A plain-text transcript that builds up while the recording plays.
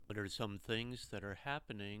What are some things that are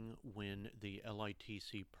happening when the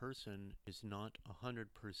LITC person is not 100%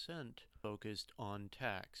 focused on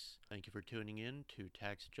tax? Thank you for tuning in to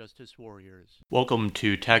Tax Justice Warriors. Welcome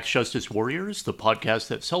to Tax Justice Warriors, the podcast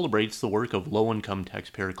that celebrates the work of low-income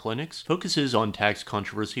taxpayer clinics, focuses on tax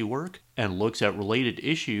controversy work, and looks at related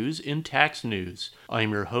issues in tax news.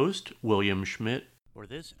 I'm your host, William Schmidt. For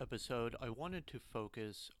this episode, I wanted to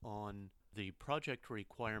focus on the project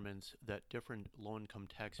requirements that different low-income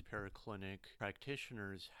taxpayer clinic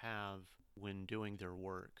practitioners have when doing their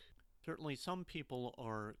work. Certainly some people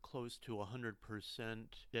are close to 100%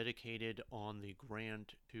 dedicated on the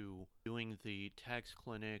grant to doing the tax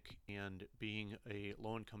clinic and being a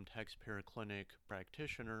low-income taxpayer clinic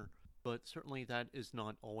practitioner, but certainly that is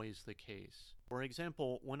not always the case. For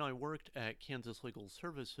example, when I worked at Kansas Legal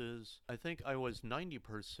Services, I think I was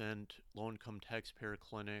 90% low-income taxpayer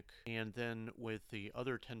clinic, and then with the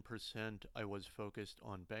other 10%, I was focused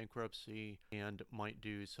on bankruptcy and might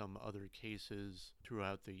do some other cases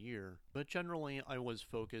throughout the year. But generally, I was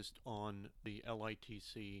focused on the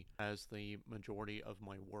LITC as the majority of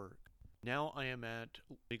my work. Now I am at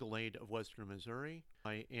Legal Aid of Western Missouri.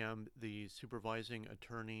 I am the supervising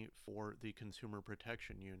attorney for the Consumer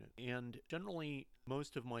Protection Unit. And generally,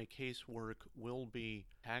 most of my casework will be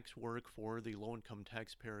tax work for the low-income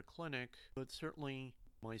taxpayer clinic, but certainly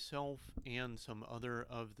myself and some other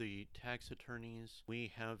of the tax attorneys,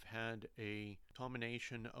 we have had a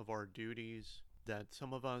combination of our duties that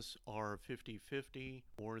some of us are 50-50,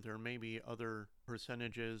 or there may be other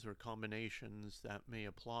percentages or combinations that may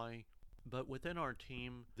apply. But within our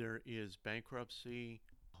team, there is bankruptcy,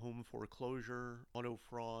 home foreclosure, auto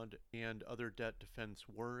fraud, and other debt defense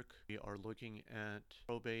work. We are looking at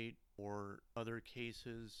probate or other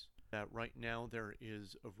cases that right now there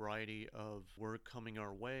is a variety of work coming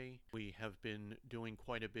our way. We have been doing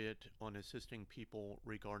quite a bit on assisting people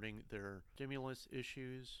regarding their stimulus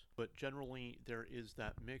issues, but generally there is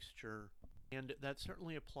that mixture. And that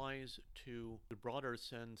certainly applies to the broader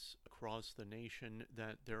sense across the nation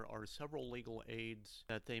that there are several legal aids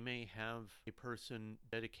that they may have a person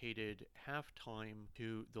dedicated half-time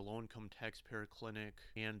to the low-income taxpayer clinic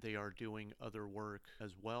and they are doing other work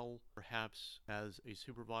as well, perhaps as a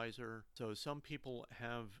supervisor. So some people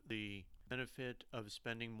have the benefit of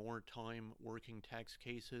spending more time working tax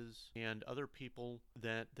cases, and other people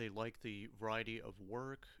that they like the variety of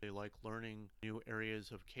work, they like learning new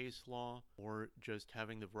areas of case law, or just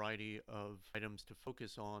having the variety of items to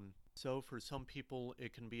focus on. So for some people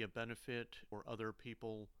it can be a benefit, for other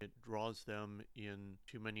people it draws them in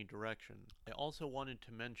too many directions. I also wanted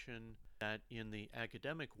to mention that in the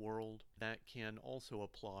academic world that can also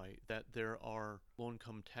apply, that there are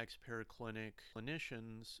low-income taxpayer clinic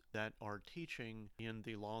clinicians that are teaching in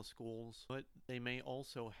the law schools, but they may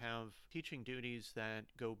also have teaching duties that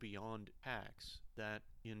go beyond tax. That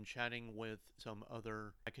in chatting with some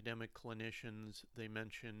other academic clinicians, they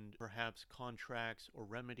mentioned perhaps contracts or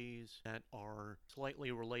remedies that are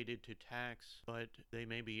slightly related to tax, but they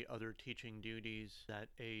may be other teaching duties that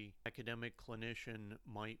a academic clinician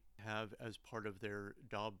might have as part of their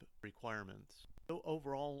job requirements. So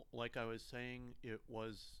overall, like I was saying, it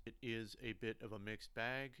is a bit of a mixed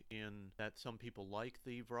bag in that some people like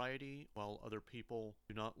the variety, while other people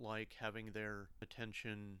do not like having their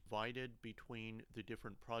attention divided between the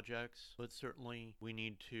different projects. But certainly we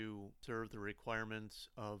need to serve the requirements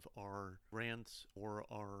of our grants or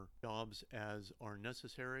our jobs as are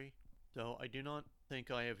necessary. So I do not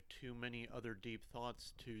think I have too many other deep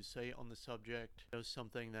thoughts to say on the subject. Just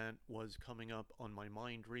something that was coming up on my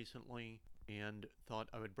mind recently and thought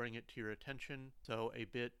I would bring it to your attention. So a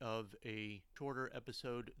bit of a shorter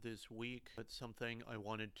episode this week, but something I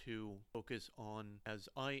wanted to focus on as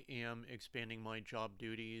I am expanding my job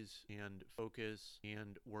duties and focus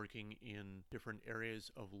and working in different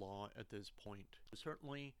areas of law at this point.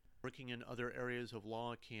 Certainly, working in other areas of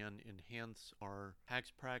law can enhance our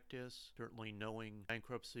tax practice. Certainly knowing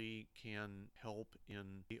bankruptcy can help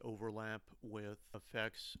in the overlap with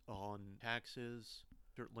effects on taxes.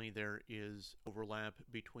 Certainly there is overlap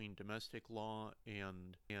between domestic law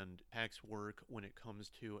and tax work when it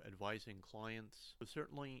comes to advising clients. So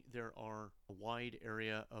certainly there are a wide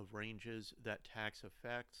area of ranges that tax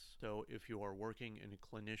affects. So if you are working in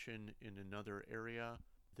a clinician in another area,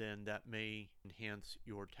 then that may enhance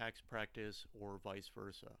your tax practice or vice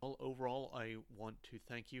versa. Well, overall, I want to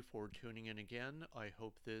thank you for tuning in again. I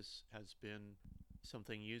hope this has been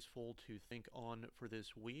something useful to think on for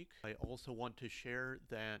this week. I also want to share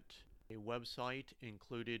that A website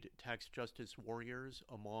included Tax Justice Warriors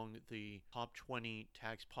among the top 20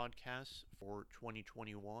 tax podcasts for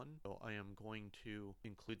 2021. So I am going to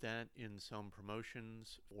include that in some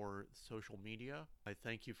promotions for social media. I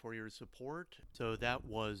thank you for your support. So that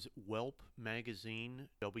was Whelp Magazine,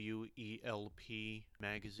 WELP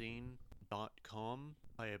Magazine.com.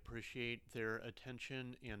 I appreciate their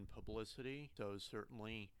attention and publicity, so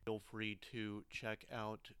certainly feel free to check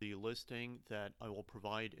out the listing that I will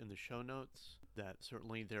provide in the show notes. That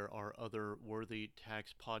certainly there are other worthy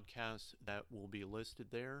tax podcasts that will be listed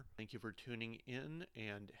there. Thank you for tuning in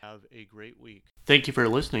and have a great week. Thank you for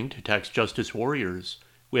listening to Tax Justice Warriors.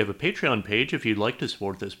 We have a Patreon page if you'd like to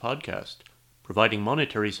support this podcast. Providing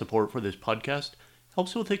monetary support for this podcast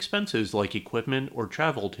helps with expenses like equipment or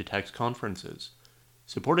travel to tax conferences.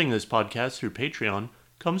 Supporting this podcast through Patreon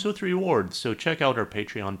comes with rewards, so check out our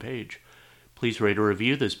Patreon page. Please rate or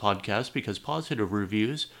review this podcast because positive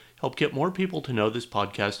reviews help get more people to know this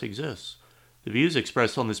podcast exists. The views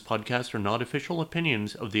expressed on this podcast are not official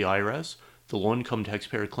opinions of the IRS, the Low Income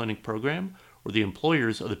Taxpayer Clinic program, or the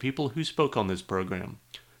employers of the people who spoke on this program.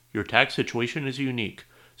 Your tax situation is unique,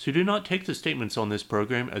 so do not take the statements on this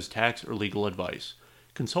program as tax or legal advice.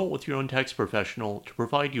 Consult with your own tax professional to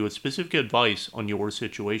provide you with specific advice on your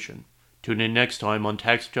situation. Tune in next time on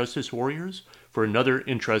Tax Justice Warriors for another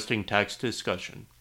interesting tax discussion.